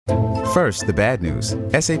First, the bad news.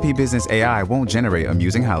 SAP Business AI won't generate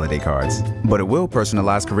amusing holiday cards, but it will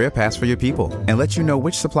personalize career paths for your people and let you know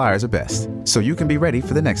which suppliers are best, so you can be ready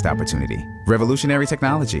for the next opportunity. Revolutionary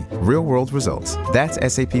technology, real-world results. That's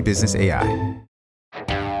SAP Business AI.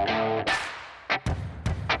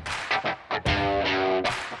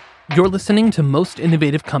 You're listening to Most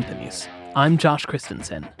Innovative Companies. I'm Josh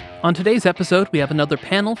Christensen. On today's episode, we have another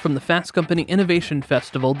panel from the Fast Company Innovation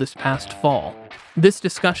Festival this past fall. This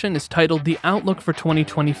discussion is titled The Outlook for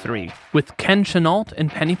 2023 with Ken Chenault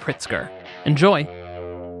and Penny Pritzker. Enjoy.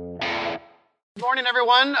 Good morning,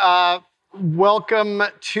 everyone. Welcome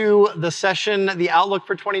to the session, The Outlook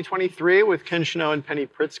for 2023 with Ken Chenault and Penny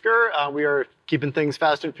Pritzker. We are keeping things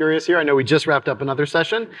fast and furious here. I know we just wrapped up another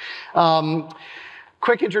session.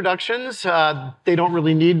 Quick introductions. They don't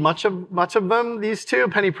really need much of them, these two.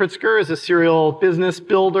 Penny Pritzker is a serial business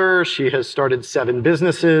builder. She has started 7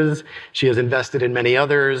 businesses. She has invested in many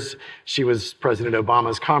others. She was President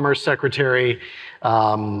Obama's Commerce Secretary.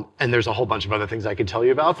 And there's a whole bunch of other things I could tell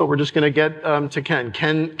you about, but we're just going to get to Ken.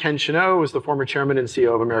 Ken Chenault was the former chairman and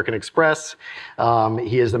CEO of American Express.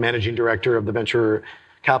 He is the managing director of the venture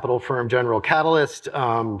capital firm General Catalyst.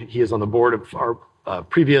 He is on the board of our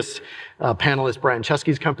previous panelist Brian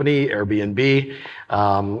Chesky's company, Airbnb.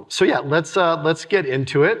 Let's get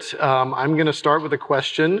into it. I'm going to start with a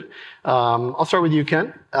question. I'll start with you,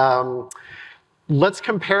 Ken. Let's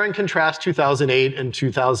compare and contrast 2008 and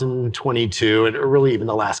 2022, and really even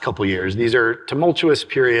the last couple of years. These are tumultuous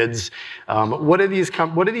periods. What do these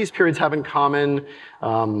periods have in common?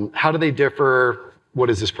 How do they differ? What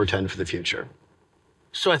does this portend for the future?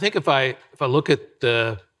 So I think if I look at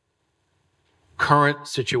the current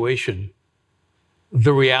situation,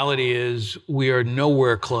 the reality is we are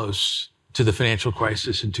nowhere close to the financial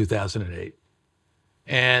crisis in 2008.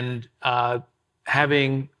 And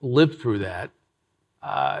having lived through that,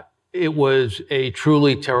 it was a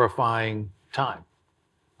truly terrifying time.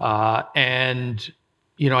 And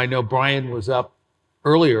I know Brian was up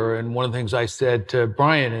earlier, and one of the things I said to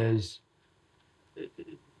Brian is,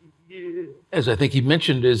 as I think he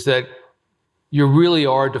mentioned, is that you really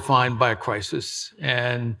are defined by a crisis.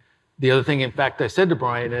 And the other thing, in fact, I said to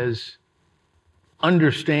Brian is,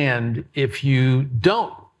 understand if you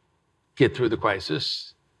don't get through the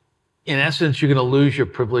crisis, in essence, you're going to lose your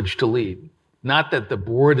privilege to lead. Not that the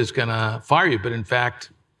board is going to fire you, but in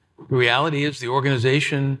fact, the reality is the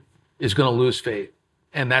organization is going to lose faith.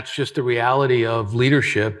 And that's just the reality of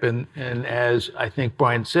leadership. And as I think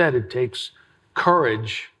Brian said, it takes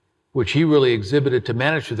courage, which he really exhibited to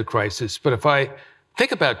manage through the crisis. But if I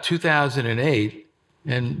think about 2008,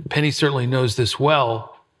 and Penny certainly knows this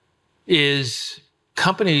well, is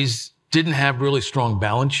companies didn't have really strong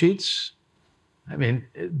balance sheets. I mean,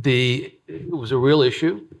 it was a real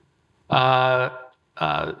issue.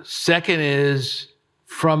 Second is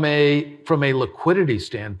from a liquidity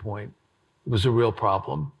standpoint, it was a real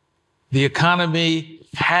problem. The economy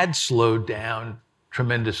had slowed down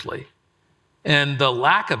tremendously. And the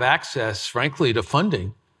lack of access, frankly, to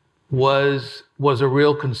funding was a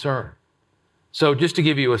real concern. So just to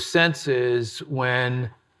give you a sense is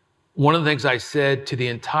when one of the things I said to the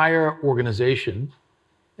entire organization,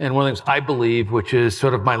 and one of the things I believe, which is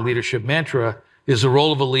sort of my leadership mantra, is the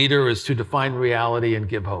role of a leader is to define reality and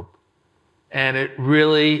give hope. And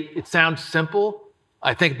it sounds simple.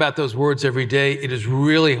 I think about those words every day. It is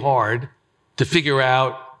really hard to figure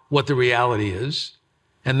out what the reality is.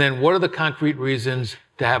 And then what are the concrete reasons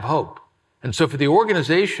to have hope? And so for the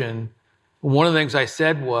organization, one of the things I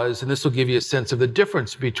said was, and this will give you a sense of the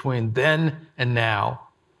difference between then and now,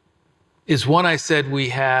 is one, I said we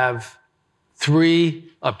have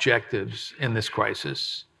 3 objectives in this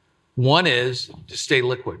crisis. One is to stay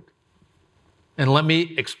liquid. And let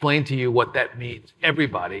me explain to you what that means.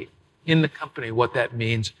 Everybody in the company, what that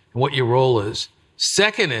means and what your role is.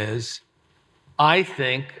 Second is, I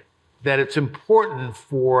think that it's important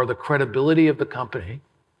for the credibility of the company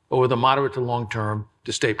over the moderate to long term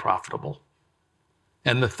to stay profitable.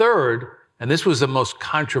 And the third, and this was the most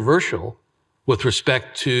controversial with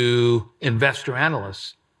respect to investor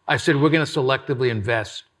analysts, I said, we're going to selectively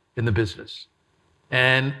invest in the business.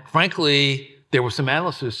 And frankly, there were some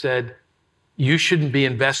analysts who said, you shouldn't be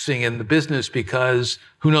investing in the business because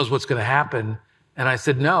who knows what's going to happen. And I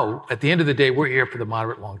said, no, at the end of the day, we're here for the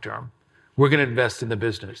moderate long term. We're going to invest in the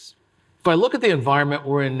business. If I look at the environment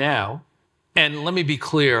we're in now, and let me be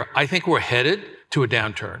clear, I think we're headed to a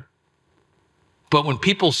downturn. But when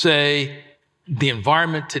people say the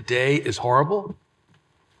environment today is horrible,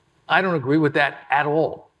 I don't agree with that at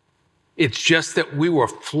all. It's just that we were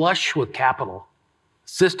flush with capital.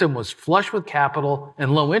 System was flush with capital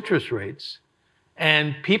and low interest rates.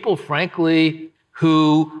 And people, frankly,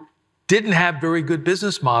 who didn't have very good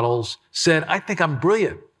business models said, I think I'm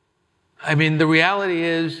brilliant. I mean, the reality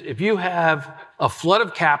is, if you have a flood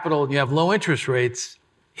of capital and you have low interest rates,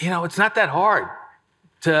 it's not that hard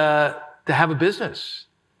to have a business.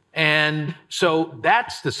 And so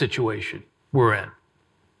that's the situation we're in.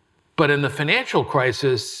 But in the financial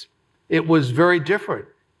crisis, it was very different.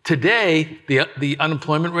 Today, the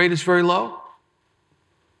unemployment rate is very low.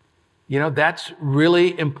 That's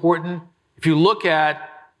really important. If you look at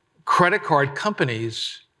credit card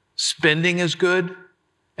companies, spending is good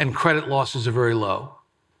and credit losses are very low.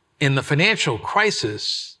 In the financial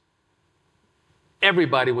crisis,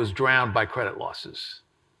 everybody was drowned by credit losses.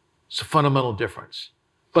 It's a fundamental difference.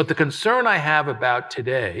 But the concern I have about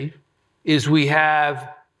today is we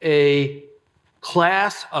have a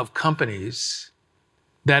class of companies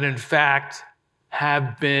that, in fact,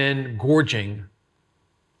 have been gorging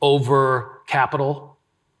over capital,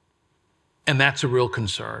 and that's a real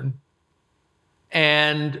concern,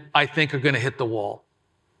 and I think are going to hit the wall.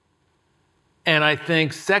 And I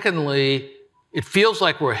think, secondly, it feels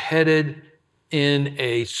like we're headed in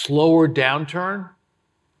a slower downturn,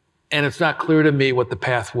 and it's not clear to me what the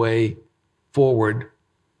pathway forward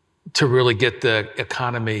to really get the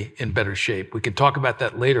economy in better shape. We can talk about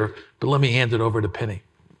that later, but let me hand it over to Penny.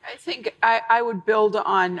 I think I would build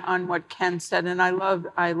on what Ken said, and I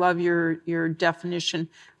love your definition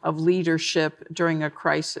of leadership during a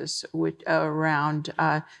crisis, around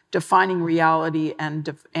defining reality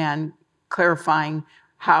and clarifying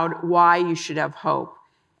why you should have hope.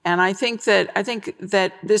 And I think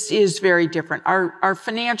that this is very different. Our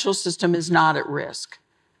financial system is not at risk.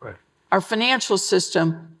 Right. Our financial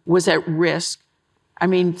system was at risk. I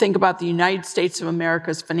mean, think about the United States of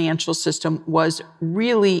America's financial system was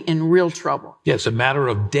really in real trouble. Yeah, it's a matter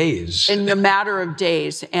of days. In a matter of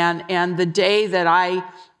days. And the day that I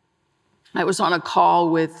was on a call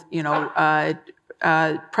with,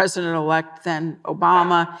 President-elect then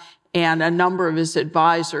Obama and a number of his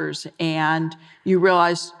advisors, and you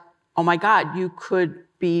realize, oh my God, you could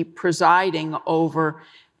be presiding over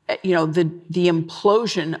the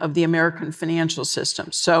implosion of the American financial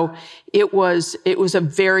system. So it was a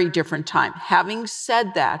very different time. Having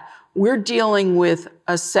said that, we're dealing with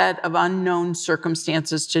a set of unknown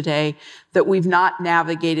circumstances today that we've not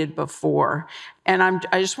navigated before. And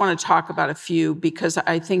I just want to talk about a few, because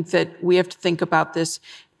I think that we have to think about this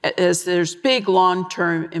as there's big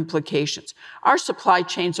long-term implications. Our supply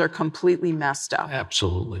chains are completely messed up.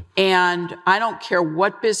 Absolutely. And I don't care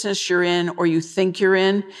what business you're in or you think you're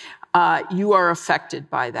in, you are affected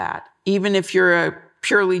by that. Even if you're a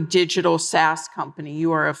purely digital SaaS company,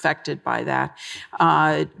 you are affected by that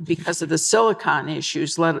because of the silicon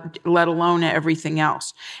issues, let alone everything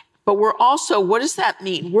else. But we're also, what does that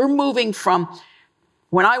mean? We're moving from,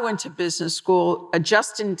 when I went to business school, a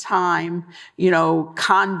just-in-time,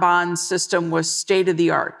 Kanban system was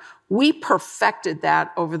state-of-the-art. We perfected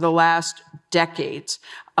that over the last decades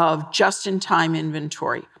of just-in-time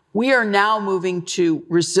inventory. We are now moving to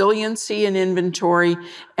resiliency in inventory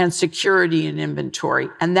and security in inventory.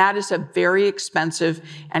 And that is a very expensive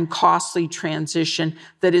and costly transition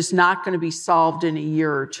that is not going to be solved in a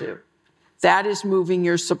year or two. That is moving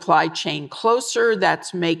your supply chain closer.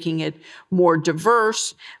 That's making it more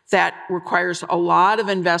diverse. That requires a lot of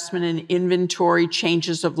investment in inventory,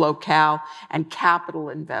 changes of locale, and capital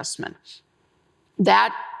investment.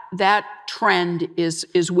 That trend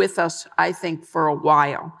is with us, I think, for a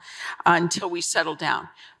while until we settle down.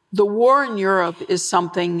 The war in Europe is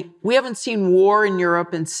something, we haven't seen war in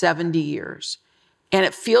Europe in 70 years. And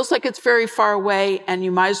it feels like it's very far away, and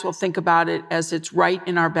you might as well think about it as it's right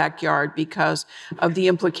in our backyard because of the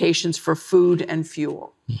implications for food and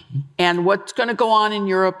fuel. Mm-hmm. And what's going to go on in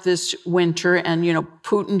Europe this winter, and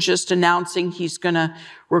Putin just announcing he's going to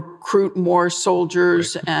recruit more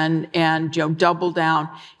soldiers, right, and double down.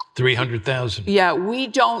 300,000. Yeah, we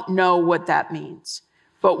don't know what that means.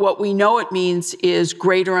 But what we know it means is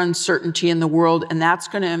greater uncertainty in the world, and that's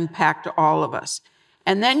going to impact all of us.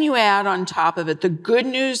 And then you add on top of it, the good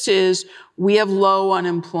news is we have low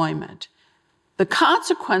unemployment. The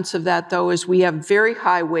consequence of that, though, is we have very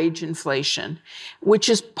high wage inflation, which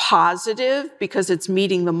is positive because it's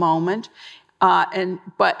meeting the moment, and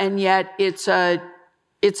yet it's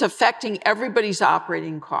affecting everybody's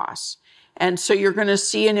operating costs. And so you're going to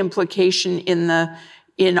see an implication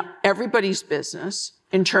in everybody's business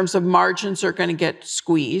in terms of margins are going to get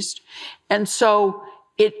squeezed. And so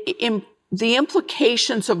the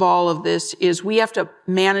implications of all of this is we have to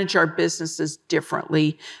manage our businesses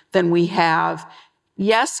differently than we have.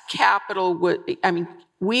 Yes, capital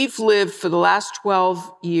we've lived for the last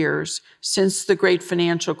 12 years since the great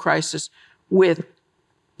financial crisis with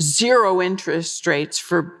zero interest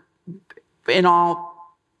rates in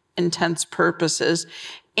all intents purposes.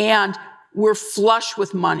 And we're flush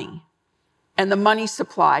with money. And the money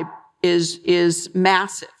supply is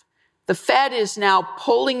massive. The Fed is now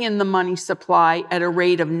pulling in the money supply at a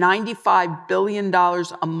rate of $95 billion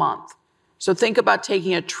a month. So think about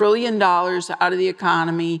taking $1 trillion out of the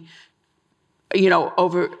economy,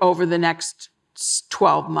 over the next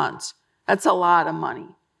 12 months. That's a lot of money.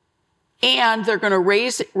 And they're going to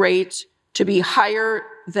raise rates to be higher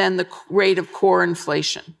than the rate of core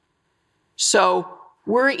inflation. So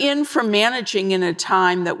we're in for managing in a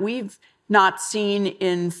time that we've not seen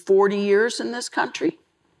in 40 years in this country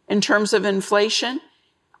in terms of inflation.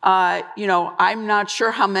 I'm not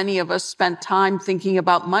sure how many of us spent time thinking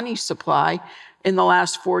about money supply in the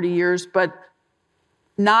last 40 years, but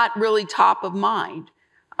not really top of mind.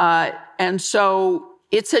 And so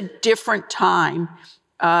it's a different time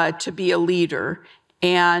to be a leader.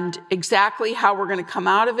 And exactly how we're going to come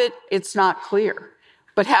out of it, it's not clear.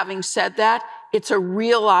 But having said that, it's a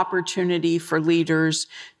real opportunity for leaders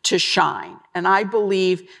to shine. And I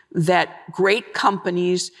believe that great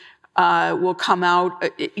companies will come out,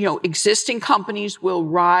 existing companies will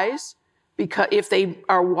rise because if they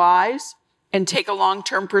are wise and take a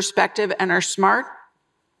long-term perspective and are smart.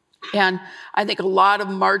 And I think a lot of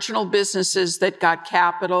marginal businesses that got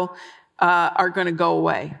capital are going to go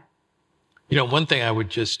away. One thing I would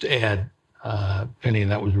just add, Penny,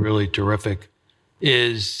 and that was really terrific,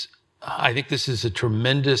 is I think this is a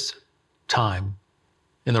tremendous time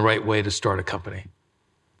in the right way to start a company.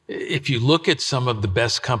 If you look at some of the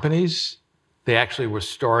best companies, they actually were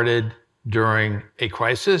started during a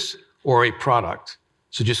crisis or a product.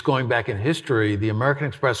 So just going back in history, the American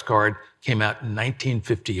Express card came out in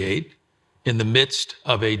 1958 in the midst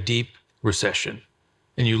of a deep recession.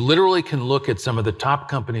 And you literally can look at some of the top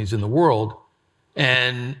companies in the world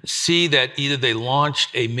and see that either they launched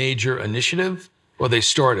a major initiative or they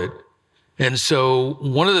started. And so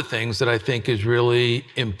one of the things that I think is really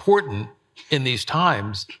important in these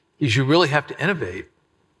times is you really have to innovate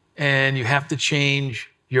and you have to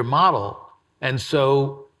change your model. And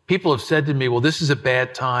so people have said to me, well, this is a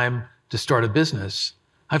bad time to start a business.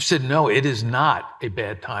 I've said, no, it is not a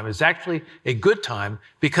bad time. It's actually a good time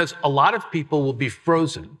because a lot of people will be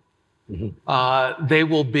frozen. Mm-hmm. They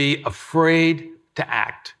will be afraid to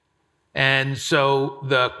act. And so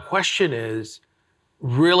the question is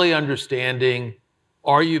really understanding,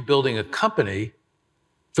 are you building a company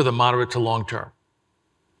for the moderate to long term?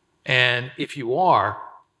 And if you are,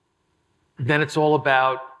 then it's all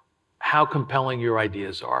about how compelling your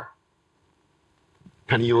ideas are.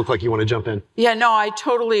 Penny, you look like you want to jump in. Yeah, no, I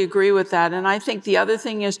totally agree with that. And I think the other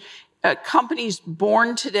thing is companies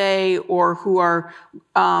born today or who are,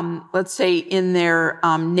 let's say, in their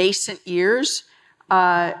nascent years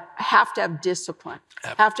have to have discipline,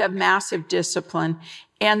 have to have massive discipline.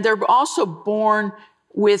 And they're also born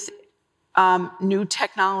with new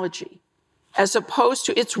technology. As opposed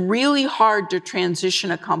to, it's really hard to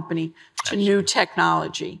transition a company to new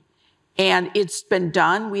technology. And it's been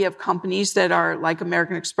done. We have companies that are like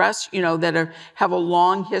American Express, that have a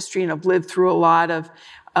long history and have lived through a lot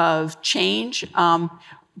of change.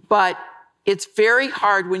 But it's very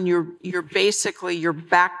hard when you're basically, your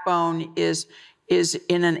backbone is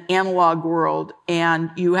in an analog world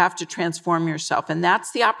and you have to transform yourself. And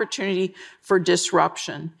that's the opportunity for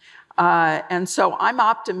disruption. And so I'm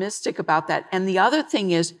optimistic about that. And the other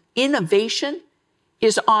thing is innovation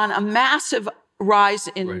is on a massive rise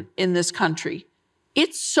in this country.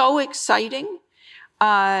 It's so exciting.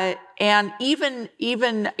 And even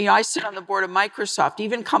I sit on the board of Microsoft,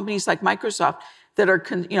 even companies like Microsoft that are,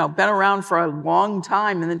 been around for a long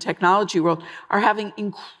time in the technology world are having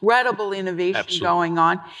incredible innovation going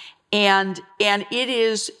on. And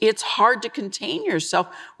it's hard to contain yourself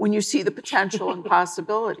when you see the potential and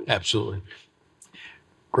possibility. Absolutely.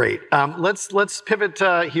 Great. Let's pivot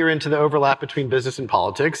here into the overlap between business and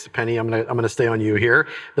politics. Penny, I'm gonna stay on you here.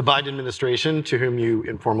 The Biden administration, to whom you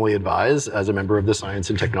informally advise as a member of the Science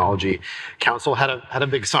and Technology Council, had a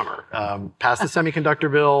big summer. Passed the semiconductor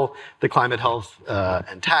bill, the climate health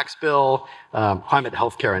and tax bill, climate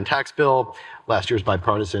health care and tax bill. Last year's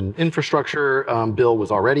bipartisan infrastructure bill was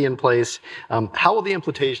already in place. How will the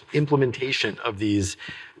implementation of these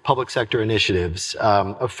public sector initiatives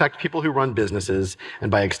affect people who run businesses and,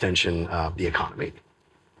 by extension, the economy?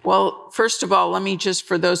 Well, first of all, let me just,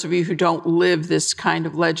 for those of you who don't live this kind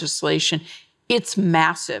of legislation, It's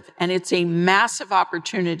massive, and it's a massive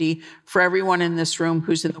opportunity for everyone in this room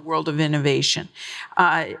who's in the world of innovation.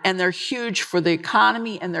 And they're huge for the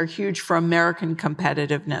economy, and they're huge for American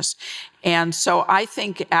competitiveness. And so I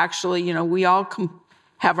think actually, we all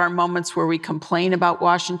have our moments where we complain about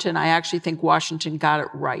Washington. I actually think Washington got it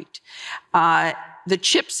right. The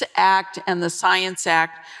CHIPS Act and the Science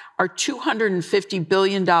Act are $250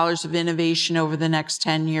 billion of innovation over the next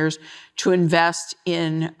 10 years to invest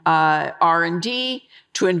in R&D,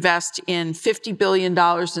 to invest in $50 billion in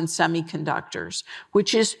semiconductors,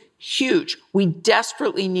 which is huge. We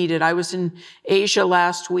desperately need it. I was in Asia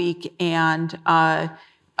last week, and I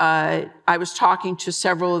was talking to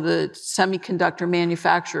several of the semiconductor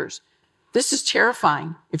manufacturers. This is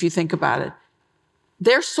terrifying if you think about it.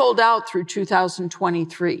 They're sold out through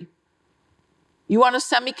 2023. You want a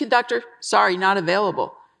semiconductor? Sorry, not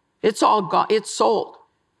available. It's all gone. It's sold.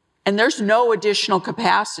 And there's no additional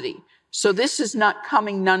capacity. So this is not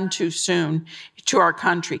coming none too soon to our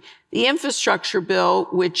country. The infrastructure bill,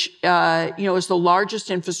 which is the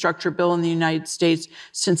largest infrastructure bill in the United States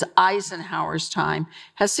since Eisenhower's time,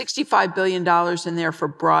 has $65 billion in there for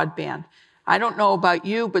broadband. I don't know about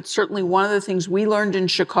you, but certainly one of the things we learned in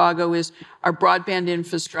Chicago is our broadband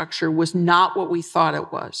infrastructure was not what we thought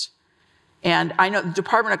it was. And I know the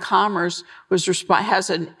Department of Commerce has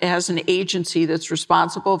an agency that's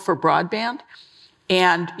responsible for broadband.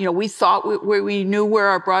 And, we thought we knew where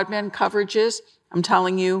our broadband coverage is. I'm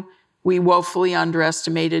telling you, we woefully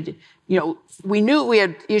underestimated. We knew we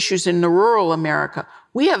had issues in the rural America.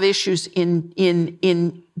 We have issues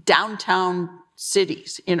in downtown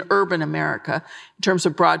cities, in urban America, in terms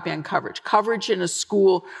of broadband coverage. Coverage in a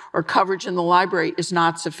school or coverage in the library is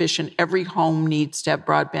not sufficient. Every home needs to have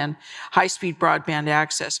broadband, high-speed broadband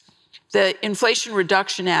access. The Inflation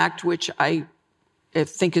Reduction Act, which I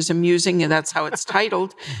think is amusing, and that's how it's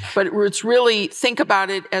titled, but it's really, think about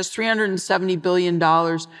it as $370 billion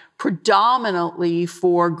predominantly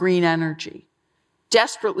for green energy.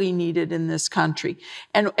 Desperately needed in this country.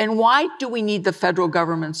 And why do we need the federal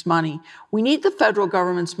government's money? We need the federal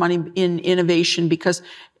government's money in innovation because,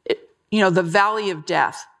 the valley of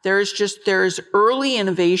death. There's early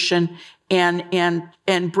innovation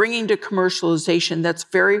and bringing to commercialization that's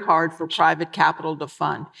very hard for private capital to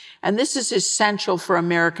fund. And this is essential for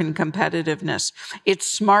American competitiveness. It's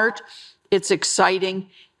smart, it's exciting,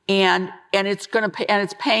 and it's going to pay, and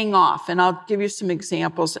it's paying off. And I'll give you some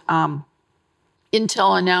examples.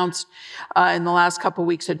 Intel announced in the last couple of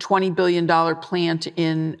weeks a $20 billion plant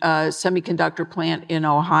semiconductor plant in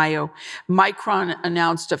Ohio. Micron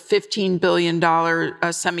announced a $15 billion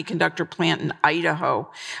semiconductor plant in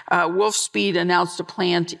Idaho. Wolfspeed announced a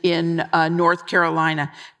plant in North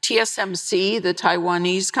Carolina. TSMC, the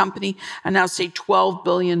Taiwanese company, announced a $12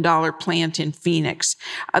 billion plant in Phoenix.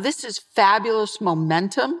 This is fabulous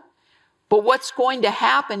momentum. But what's going to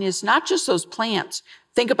happen is not just those plants.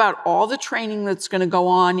 Think about all the training that's going to go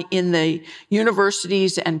on in the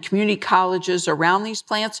universities and community colleges around these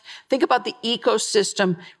plants. Think about the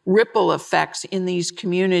ecosystem ripple effects in these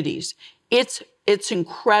communities. It's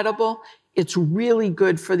incredible. It's really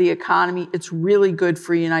good for the economy. It's really good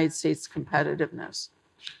for United States competitiveness.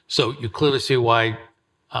 So you clearly see why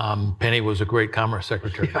Penny was a great Commerce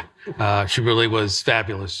Secretary. Yeah. She really was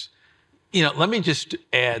fabulous. Let me just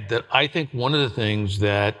add that I think one of the things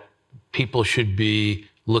that people should be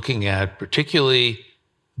looking at, particularly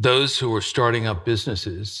those who are starting up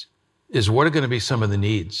businesses, is what are going to be some of the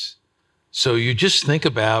needs. So you just think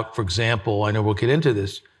about, for example, I know we'll get into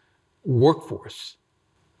this, workforce.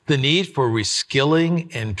 The need for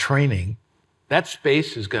reskilling and training, that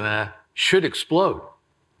space should explode.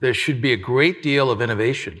 There should be a great deal of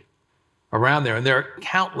innovation around there, and there are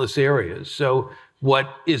countless areas. So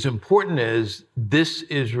what is important is this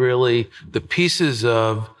is really the pieces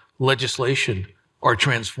of legislation are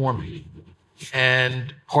transforming.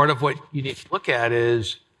 And part of what you need to look at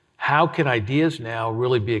is how can ideas now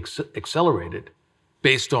really be accelerated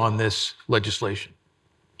based on this legislation?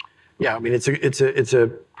 Yeah, I mean, it's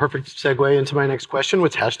a perfect segue into my next question,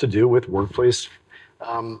 which has to do with workplace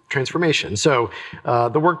transformation. So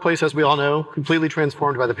the workplace, as we all know, completely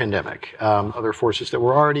transformed by the pandemic. Other forces that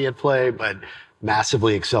were already at play, but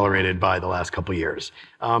massively accelerated by the last couple of years.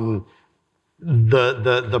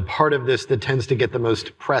 The part of this that tends to get the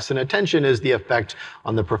most press and attention is the effect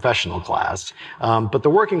on the professional class. But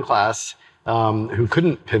the working class, who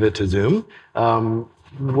couldn't pivot to Zoom,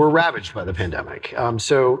 were ravaged by the pandemic.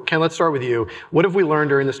 So Ken, let's start with you. What have we learned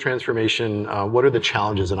during this transformation? What are the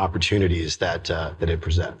challenges and opportunities that it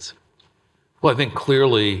presents? Well, I think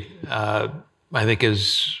clearly,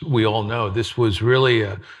 as we all know, this was really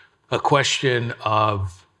a question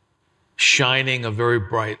of shining a very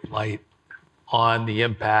bright light on the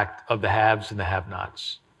impact of the haves and the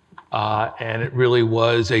have-nots. And it really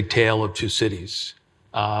was a tale of two cities.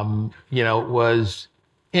 It was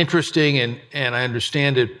interesting and I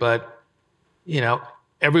understand it, but,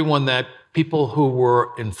 people who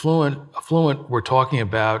were affluent were talking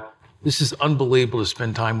about, this is unbelievable to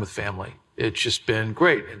spend time with family. It's just been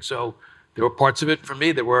great. And so there were parts of it for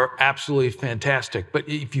me that were absolutely fantastic. But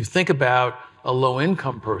if you think about a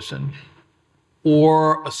low-income person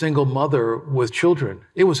or a single mother with children,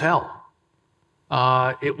 it was hell.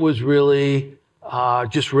 It was really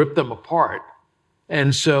just ripped them apart.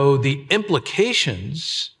 And so the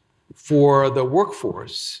implications for the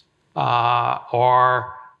workforce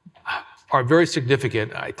are very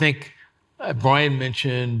significant. I think Brian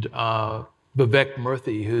mentioned Vivek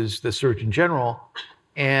Murthy, who's the Surgeon General,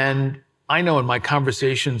 and I know in my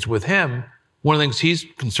conversations with him, one of the things he's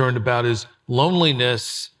concerned about is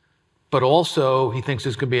loneliness, but also he thinks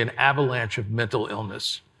there's going to be an avalanche of mental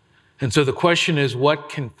illness. And so the question is, what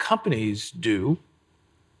can companies do?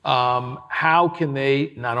 How can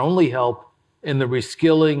they not only help in the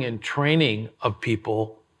reskilling and training of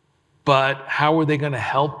people, but how are they going to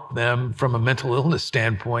help them from a mental illness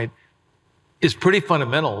standpoint is pretty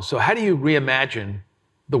fundamental. So how do you reimagine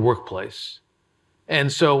the workplace?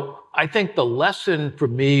 And so I think the lesson for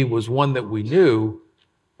me was one that we knew,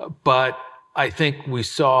 but I think we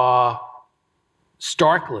saw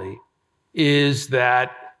starkly is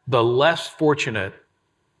that the less fortunate,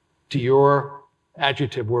 to your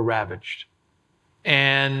adjective, were ravaged.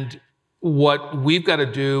 And what we've got to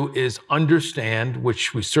do is understand,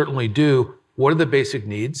 which we certainly do, what are the basic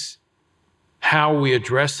needs? How are we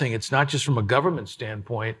addressing? It's not just from a government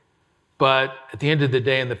standpoint, but at the end of the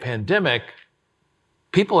day in the pandemic,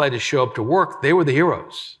 people had to show up to work. They were the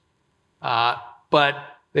heroes. But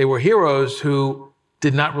they were heroes who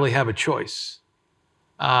did not really have a choice.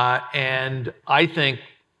 And I think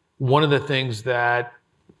one of the things that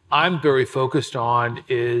I'm very focused on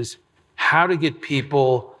is how to get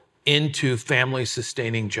people into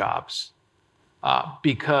family-sustaining jobs.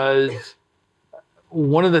 Because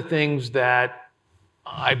one of the things that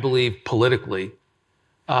I believe politically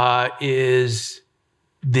is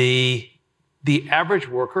the average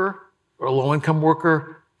worker or low-income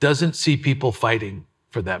worker doesn't see people fighting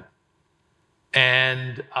for them.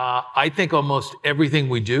 And I think almost everything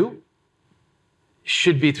we do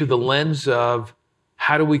should be through the lens of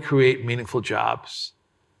how do we create meaningful jobs?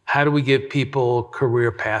 How do we give people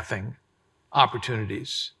career pathing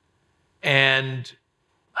opportunities? And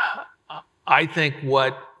I think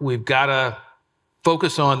what we've got to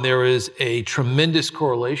focus on, there is a tremendous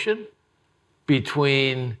correlation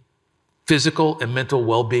between physical and mental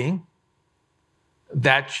well-being.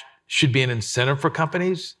 That should be an incentive for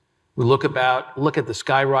companies. We look at the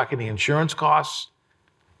skyrocketing insurance costs.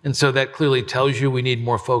 And so that clearly tells you we need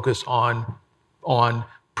more focus on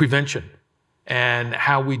prevention and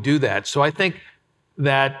how we do that. So I think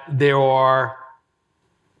that there are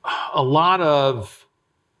a lot of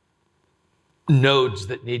nodes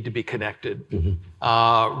that need to be connected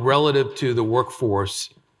relative to the workforce.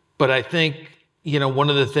 But I think, one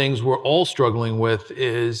of the things we're all struggling with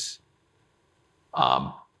is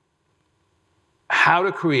how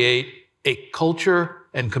to create a culture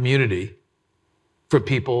and community for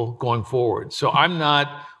people going forward. So I'm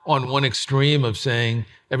not on one extreme of saying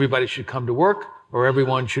everybody should come to work or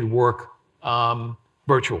everyone should work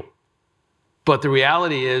virtual. But the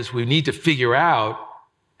reality is we need to figure out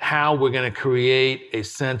how we're going to create a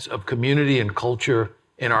sense of community and culture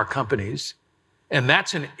in our companies. And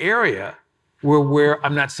that's an area where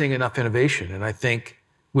I'm not seeing enough innovation. And I think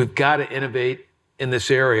we've got to innovate in this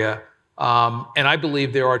area. And I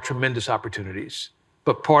believe there are tremendous opportunities.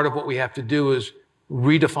 But part of what we have to do is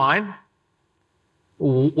redefine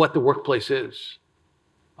what the workplace is.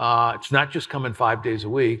 It's not just coming 5 days a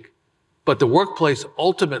week, but the workplace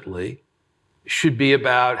ultimately should be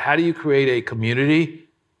about how do you create a community?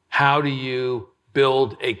 How do you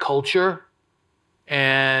build a culture?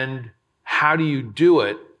 And how do you do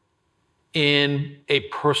it in a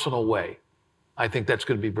personal way? I think that's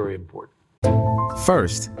going to be very important.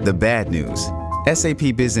 First, the bad news.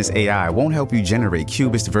 SAP Business AI won't help you generate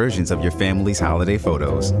cubist versions of your family's holiday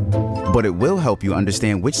photos. But it will help you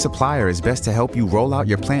understand which supplier is best to help you roll out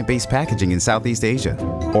your plant-based packaging in Southeast Asia,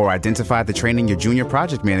 or identify the training your junior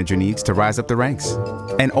project manager needs to rise up the ranks,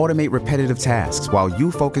 and automate repetitive tasks while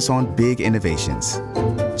you focus on big innovations,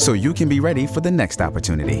 so you can be ready for the next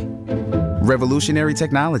opportunity. Revolutionary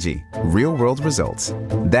technology, real-world results.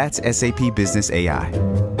 That's SAP Business AI.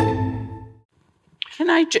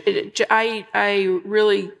 I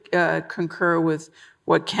really concur with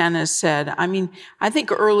what Ken has said. I mean, I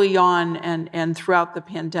think early on and throughout the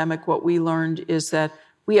pandemic, what we learned is that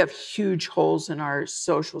we have huge holes in our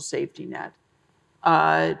social safety net,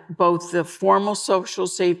 both the formal social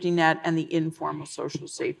safety net and the informal social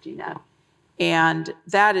safety net. And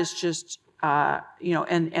that is just,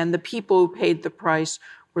 and the people who paid the price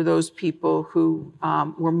were those people who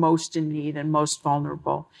were most in need and most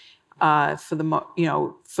vulnerable for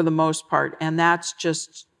the most part. And that's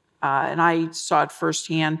just, and I saw it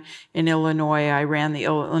firsthand in Illinois. I ran the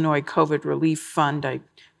Illinois COVID Relief Fund.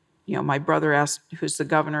 My brother who's the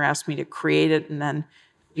governor, asked me to create it, and then,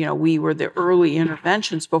 we were the early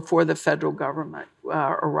interventions before the federal government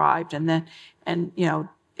arrived, and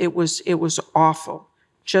it was awful,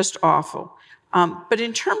 just awful. But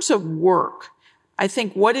in terms of work, I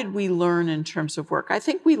think, what did we learn in terms of work? I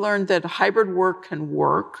think we learned that hybrid work can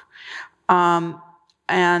work,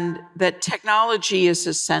 and that technology is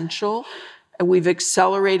essential. We've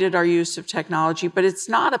accelerated our use of technology, but it's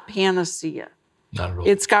not a panacea. Not at all.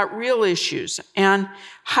 It's got real issues. And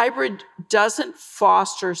hybrid doesn't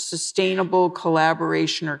foster sustainable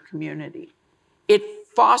collaboration or community. It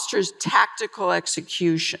fosters tactical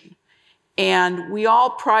execution. And we all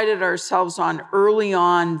prided ourselves on early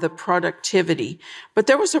on the productivity, but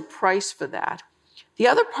there was a price for that. The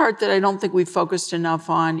other part that I don't think we focused enough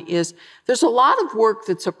on is there's a lot of work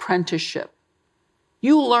that's apprenticeship.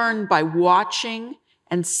 You learn by watching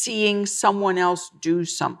and seeing someone else do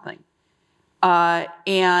something.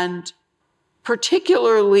 And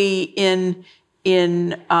particularly in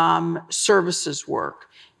services work,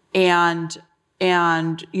 and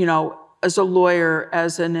as a lawyer,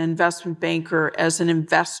 as an investment banker, as an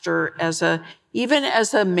investor, even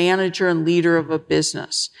as a manager and leader of a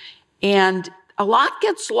business. And a lot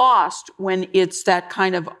gets lost when it's that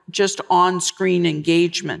kind of just on-screen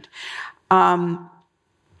engagement.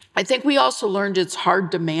 I think we also learned it's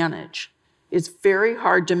hard to manage. It's very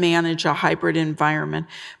hard to manage a hybrid environment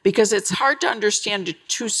because it's hard to understand the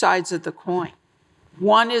two sides of the coin.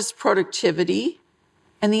 One is productivity,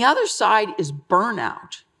 and the other side is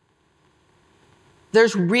burnout.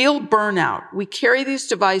 There's real burnout. We carry these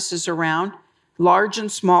devices around, large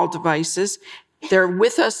and small devices. They're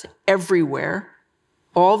with us everywhere,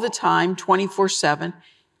 all the time, 24/7.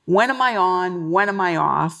 When am I on? When am I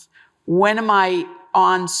off? When am I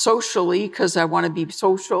on socially because I want to be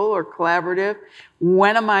social or collaborative?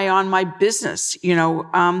 When am I on my business?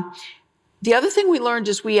 The other thing we learned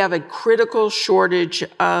is we have a critical shortage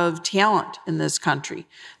of talent in this country.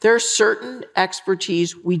 There are certain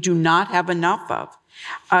expertise we do not have enough of.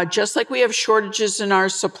 Just like we have shortages in our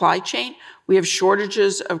supply chain, we have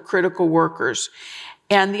shortages of critical workers.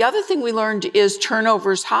 And the other thing we learned is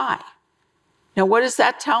turnover is high. Now, what is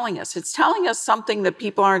that telling us? It's telling us something that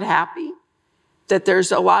people aren't happy, that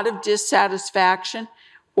there's a lot of dissatisfaction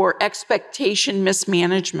or expectation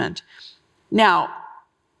mismanagement. Now,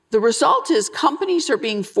 the result is companies are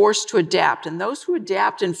being forced to adapt, and those who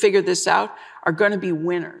adapt and figure this out are going to be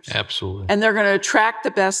winners. Absolutely. And they're going to attract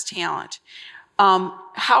the best talent.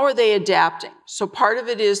 How are they adapting? So part of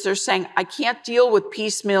it is they're saying, I can't deal with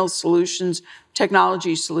piecemeal solutions,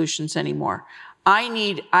 technology solutions anymore.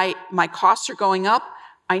 My costs are going up.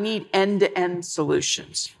 I need end-to-end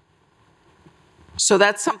solutions. So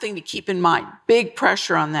that's something to keep in mind. Big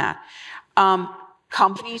pressure on that.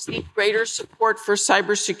 Companies need greater support for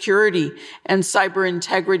cybersecurity and cyber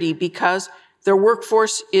integrity because their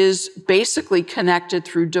workforce is basically connected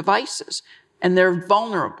through devices and they're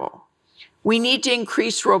vulnerable. We need to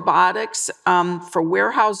increase robotics for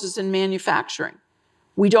warehouses and manufacturing.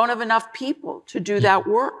 We don't have enough people to do that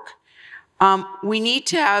work. We need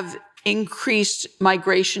to have increased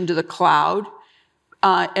migration to the cloud.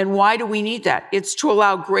 And why do we need that? It's to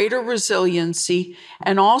allow greater resiliency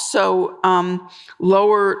and also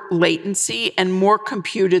lower latency and more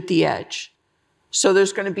compute at the edge. So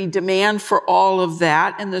there's going to be demand for all of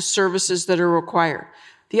that and the services that are required.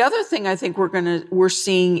 The other thing I think we're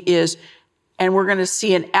seeing is, and we're going to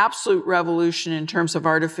see an absolute revolution in terms of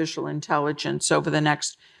artificial intelligence over the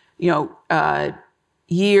next,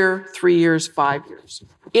 year, 3 years, 5 years.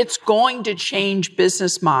 It's going to change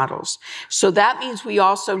business models. So that means we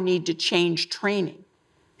also need to change training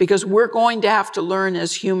because we're going to have to learn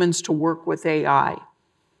as humans to work with AI.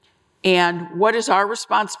 And what is our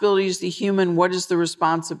responsibility as the human? What is the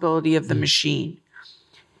responsibility of the machine?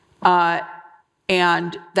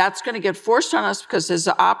 And that's going to get forced on us because as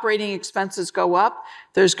the operating expenses go up,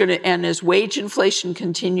 and as wage inflation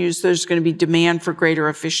continues, there's going to be demand for greater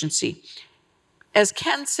efficiency. As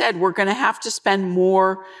Ken said, we're going to have to spend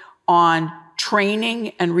more on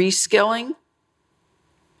training and reskilling.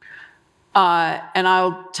 And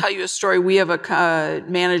I'll tell you a story. We have a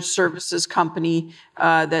managed services company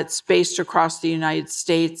that's based across the United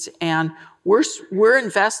States, and we're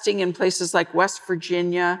investing in places like West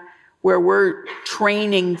Virginia, where we're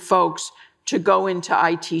training folks to go into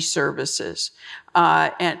IT services.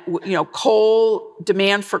 And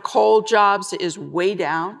demand for coal jobs is way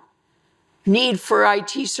down. Need for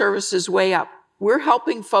IT services way up. We're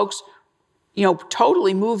helping folks,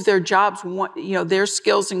 totally move their jobs, their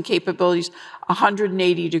skills and capabilities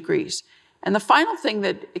 180 degrees. And the final thing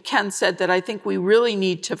that Ken said that I think we really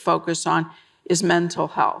need to focus on is mental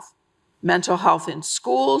health. Mental health in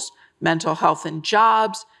schools, mental health in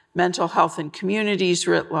jobs, mental health in communities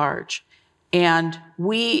writ large. And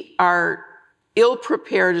we are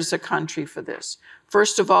ill-prepared as a country for this.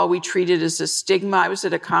 First of all, we treat it as a stigma. I was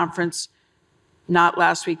at a conference, not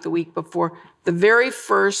last week, the week before. The very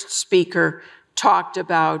first speaker talked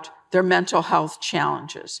about their mental health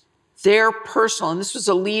challenges. Their personal, and this was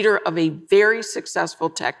a leader of a very successful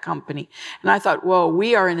tech company. And I thought, whoa,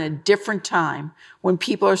 we are in a different time when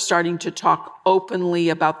people are starting to talk openly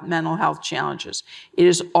about mental health challenges. It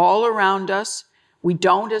is all around us. We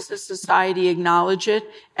don't, as a society, acknowledge it,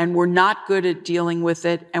 and we're not good at dealing with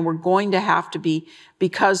it, and we're going to have to be,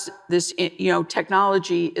 because this,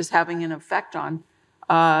 technology is having an effect on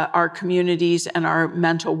our communities and our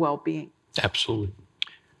mental well-being. Absolutely.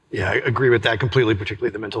 Yeah, I agree with that completely,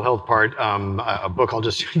 particularly the mental health part. A book I'll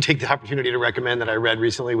just take the opportunity to recommend that I read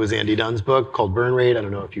recently was Andy Dunn's book called Burn Rate. I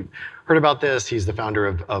don't know if you've heard about this. He's the founder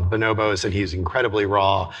of Bonobos, and he's incredibly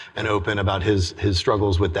raw and open about his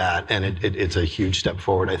struggles with that. And it's a huge step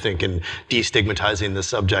forward, I think, in destigmatizing the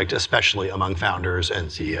subject, especially among founders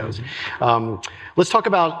and CEOs. Let's talk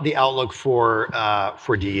about the outlook for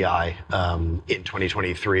DEI in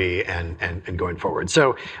 2023 and going forward.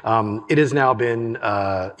 So it has now been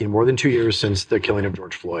more than 2 years since the killing of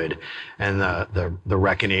George Floyd and the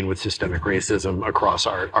reckoning with systemic racism across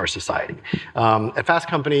our society. At Fast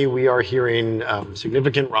Company, we are hearing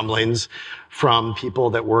significant rumblings from people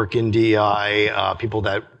that work in DEI, people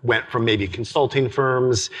that went from maybe consulting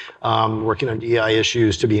firms working on DEI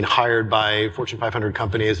issues to being hired by Fortune 500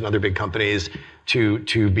 companies and other big companies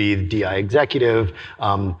to be the DEI executive,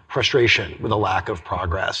 frustration with a lack of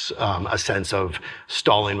progress, a sense of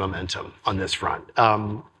stalling momentum on this front.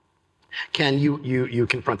 Ken, you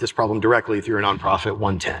confront this problem directly through your nonprofit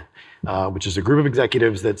 110. Which is a group of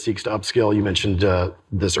executives that seeks to upskill. You mentioned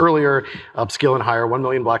this earlier, upskill and hire 1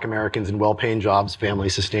 million Black Americans in well-paying jobs,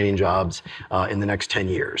 family-sustaining jobs in the next 10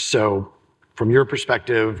 years. So from your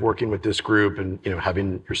perspective, working with this group and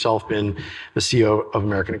having yourself been the CEO of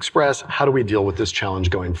American Express, how do we deal with this challenge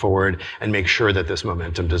going forward and make sure that this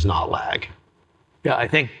momentum does not lag? Yeah, I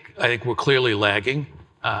think we're clearly lagging.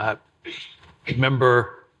 I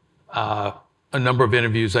remember a number of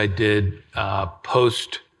interviews I did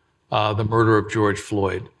post the murder of George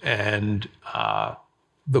Floyd, and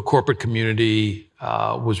the corporate community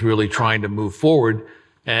was really trying to move forward.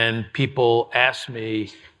 And people asked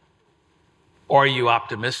me, "Are you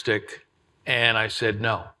optimistic?" And I said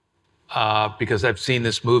no, because I've seen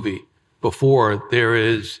this movie before. There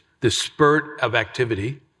is this spurt of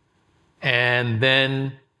activity, and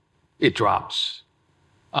then it drops.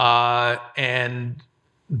 And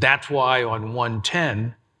that's why on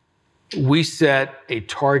 110, we set a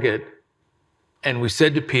target and we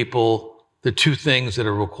said to people the two things that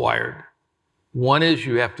are required. One is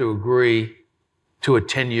you have to agree to a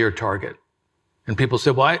 10-year target. And people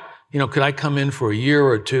said, well, could I come in for a year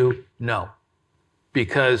or two? No,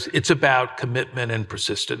 because it's about commitment and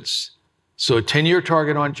persistence. So a 10-year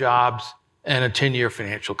target on jobs and a 10-year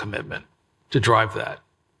financial commitment to drive that.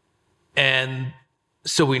 And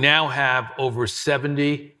so we now have over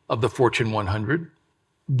 70 of the Fortune 100.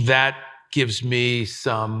 That gives me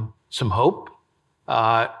some hope.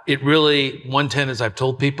 It really, 110, as I've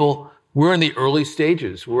told people, we're in the early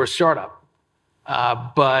stages. We're a startup,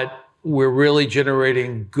 but we're really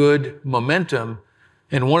generating good momentum.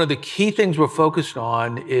 And one of the key things we're focused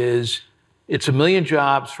on is it's 1 million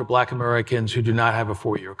jobs for Black Americans who do not have a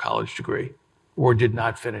 4-year college degree or did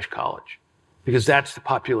not finish college, because that's the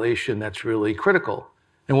population that's really critical.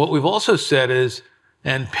 And what we've also said is,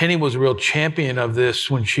 and Penny was a real champion of this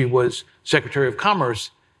when she was Secretary of Commerce,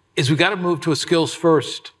 is we got to move to a skills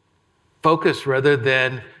first focus rather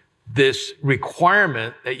than this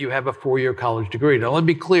requirement that you have a 4-year college degree. Now, let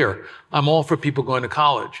me be clear. I'm all for people going to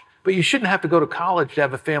college, but you shouldn't have to go to college to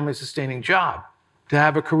have a family sustaining job, to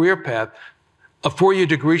have a career path. A 4-year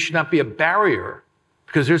degree should not be a barrier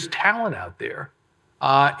because there's talent out there.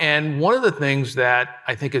 And one of the things that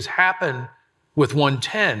I think has happened with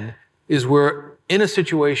 110 is we're in a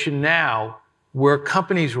situation now where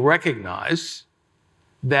companies recognize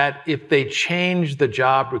that if they change the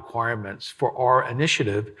job requirements for our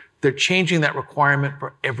initiative, they're changing that requirement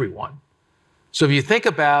for everyone. So if you think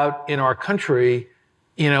about in our country,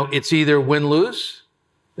 it's either win-lose.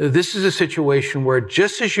 This is a situation where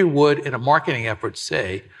just as you would in a marketing effort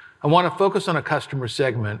say, I want to focus on a customer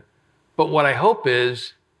segment, but what I hope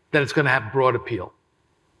is that it's going to have broad appeal.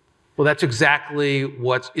 Well, that's exactly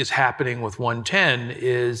what is happening with 110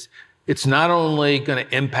 is it's not only going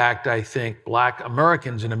to impact, I think, Black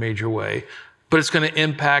Americans in a major way, but it's going to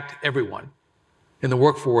impact everyone in the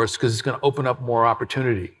workforce because it's going to open up more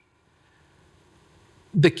opportunity.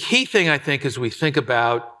 The key thing, I think, as we think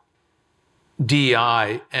about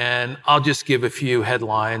DEI, and I'll just give a few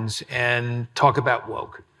headlines and talk about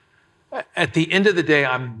woke. At the end of the day,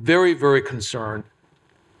 I'm very, very concerned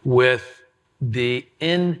with the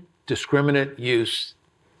indiscriminate use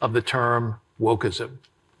of the term wokeism.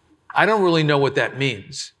 I don't really know what that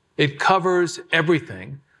means. It covers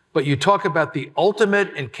everything, but you talk about the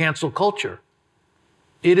ultimate in cancel culture.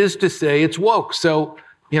 It is to say it's woke. So,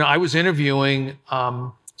 I was interviewing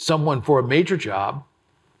someone for a major job.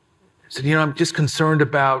 I said, I'm just concerned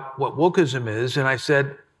about what wokeism is. And I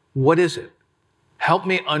said, what is it? Help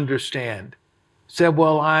me understand. Said,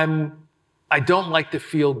 well, I don't like to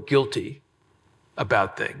feel guilty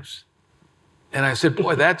about things. And I said,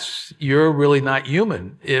 boy, you're really not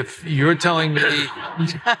human. If you're telling me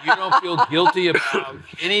you don't feel guilty about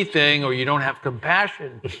anything, or you don't have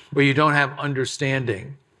compassion, or you don't have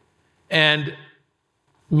understanding. And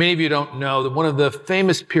many of you don't know that one of the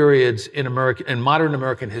famous periods in modern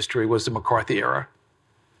American history was the McCarthy era.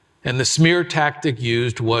 And the smear tactic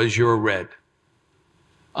used was you're red.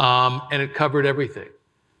 And it covered everything.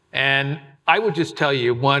 And I would just tell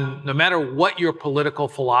you, no matter what your political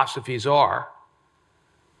philosophies are,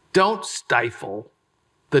 don't stifle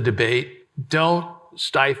the debate. Don't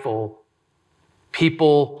stifle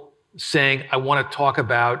people saying, I want to talk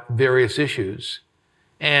about various issues.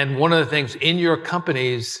 And one of the things in your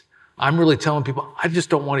companies, I'm really telling people, I just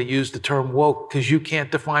don't want to use the term woke because you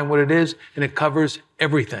can't define what it is, and it covers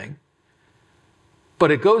everything.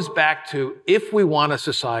 But it goes back to, if we want a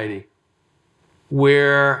society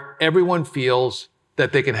where everyone feels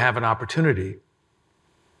that they can have an opportunity,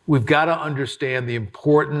 we've got to understand the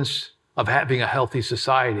importance of having a healthy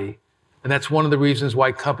society. And that's one of the reasons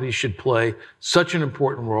why companies should play such an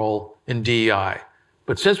important role in DEI.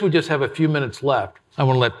 But since we just have a few minutes left, I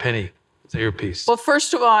want to let Penny say your piece. Well,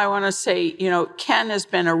 first of all, I want to say, Ken has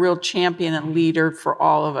been a real champion and leader for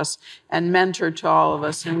all of us and mentor to all of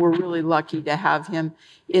us. And we're really lucky to have him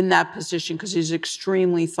in that position because he's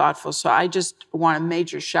extremely thoughtful. So I just want a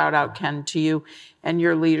major shout out, Ken, to you and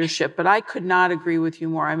your leadership. But I could not agree with you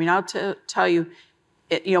more. I mean, I'll tell you,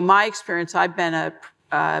 my experience, I've been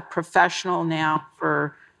a professional now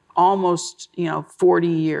for almost, 40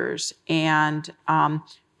 years. And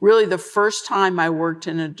really the first time I worked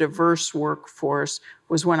in a diverse workforce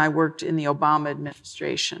was when I worked in the Obama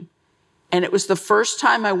administration. And it was the first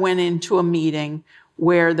time I went into a meeting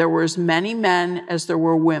where there were as many men as there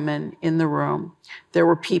were women in the room. There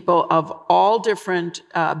were people of all different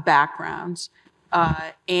backgrounds.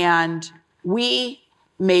 And we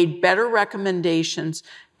made better recommendations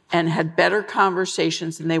and had better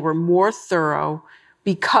conversations, and they were more thorough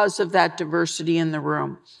because of that diversity in the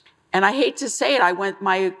room. And I hate to say it, I went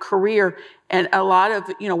my career and a lot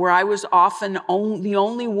of, where I was often the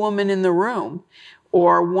only woman in the room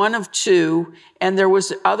or one of two. And there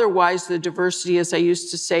was otherwise the diversity, as I used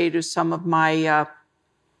to say to some of my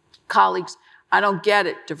colleagues, I don't get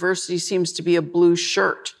it. Diversity seems to be a blue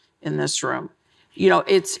shirt in this room.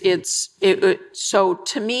 So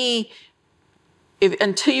to me,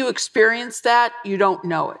 until you experience that, you don't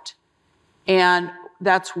know it. And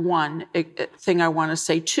that's one thing I want to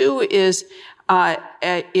say. Two is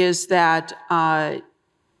that,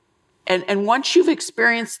 and once you've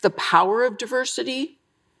experienced the power of diversity,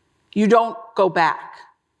 you don't go back.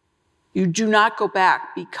 You do not go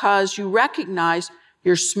back because you recognize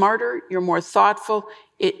you're smarter, you're more thoughtful.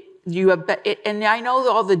 And I know that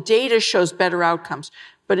all the data shows better outcomes,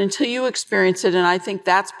 but until you experience it, and I think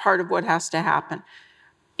that's part of what has to happen.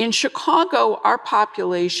 In Chicago, our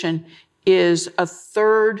population is a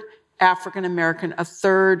third African American, a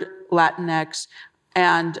third Latinx,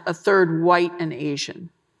 and a third white and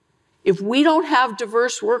Asian. If we don't have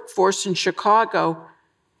diverse workforce in Chicago,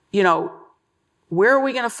 where are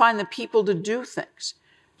we going to find the people to do things?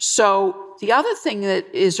 So the other thing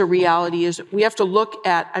that is a reality is we have to look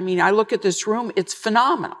at, I look at this room, it's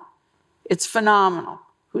phenomenal. It's phenomenal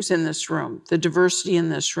who's in this room, the diversity in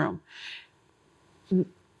this room.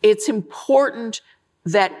 It's important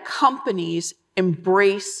that companies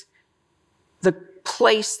embrace the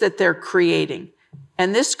place that they're creating.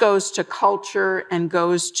 And this goes to culture and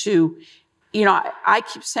goes to, I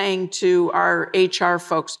keep saying to our HR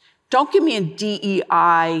folks, don't give me a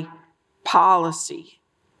DEI policy.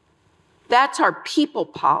 That's our people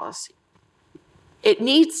policy. It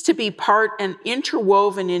needs to be part and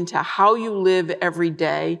interwoven into how you live every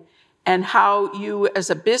day and how you, as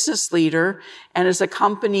a business leader and as a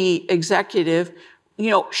company executive,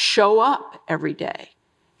 show up every day.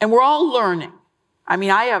 And we're all learning. I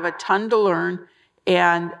mean, I have a ton to learn,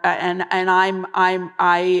 and I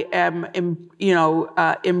am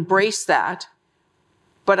embrace that.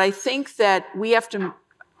 But I think that we have to,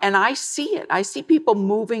 and I see it. I see people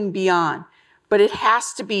moving beyond, but it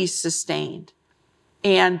has to be sustained.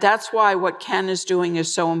 And that's why what Ken is doing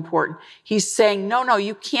is so important. He's saying, no,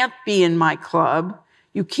 you can't be in my club.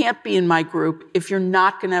 You can't be in my group if you're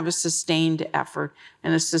not going to have a sustained effort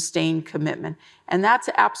and a sustained commitment. And that's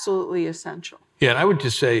absolutely essential. Yeah, and I would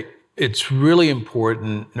just say it's really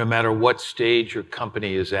important, no matter what stage your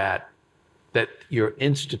company is at, that you're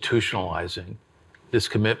institutionalizing this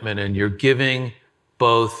commitment and you're giving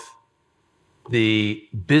both the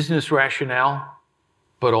business rationale,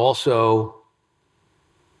 but also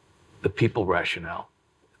the people rationale,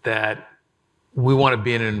 that we want to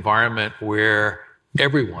be in an environment where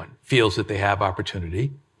everyone feels that they have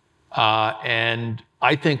opportunity. And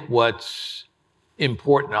I think what's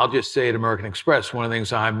important, I'll just say at American Express, one of the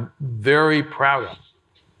things I'm very proud of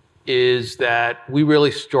is that we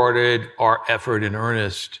really started our effort in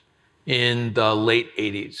earnest in the late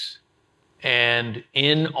 80s. And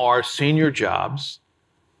in our senior jobs,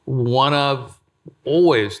 one of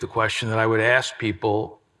always the question that I would ask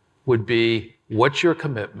people would be, what's your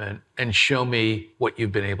commitment? And show me what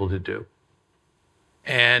you've been able to do.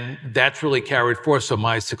 And that's really carried forth. So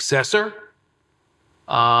my successor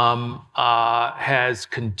has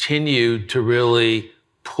continued to really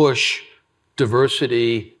push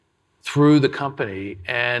diversity through the company.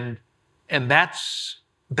 And that's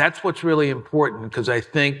what's really important, because I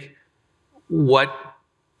think what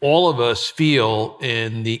all of us feel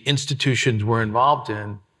in the institutions we're involved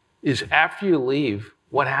in is after you leave,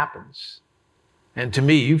 what happens? And to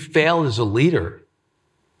me, you fail as a leader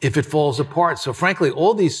if it falls apart. So frankly,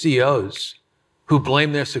 all these CEOs who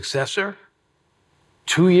blame their successor,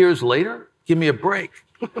 2 years later, give me a break.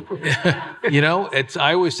 I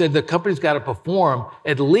always said the company's got to perform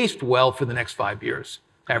at least well for the next 5 years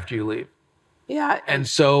after you leave. Yeah. And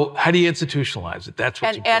so how do you institutionalize it? That's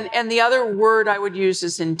what's important. And the other word I would use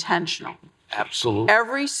is intentional. Absolutely.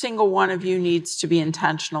 Every single one of you needs to be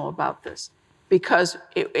intentional about this. Because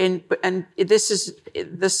this is,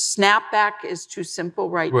 the snapback is too simple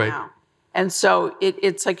right now. And so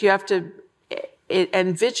it's like you have to,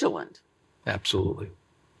 and vigilant. Absolutely.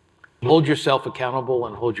 Hold yourself accountable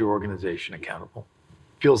and hold your organization accountable.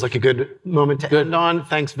 Feels like a good moment to end on.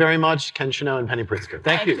 Thanks very much, Ken Chenault and Penny Pritzker.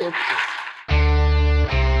 Thank you. Thank you.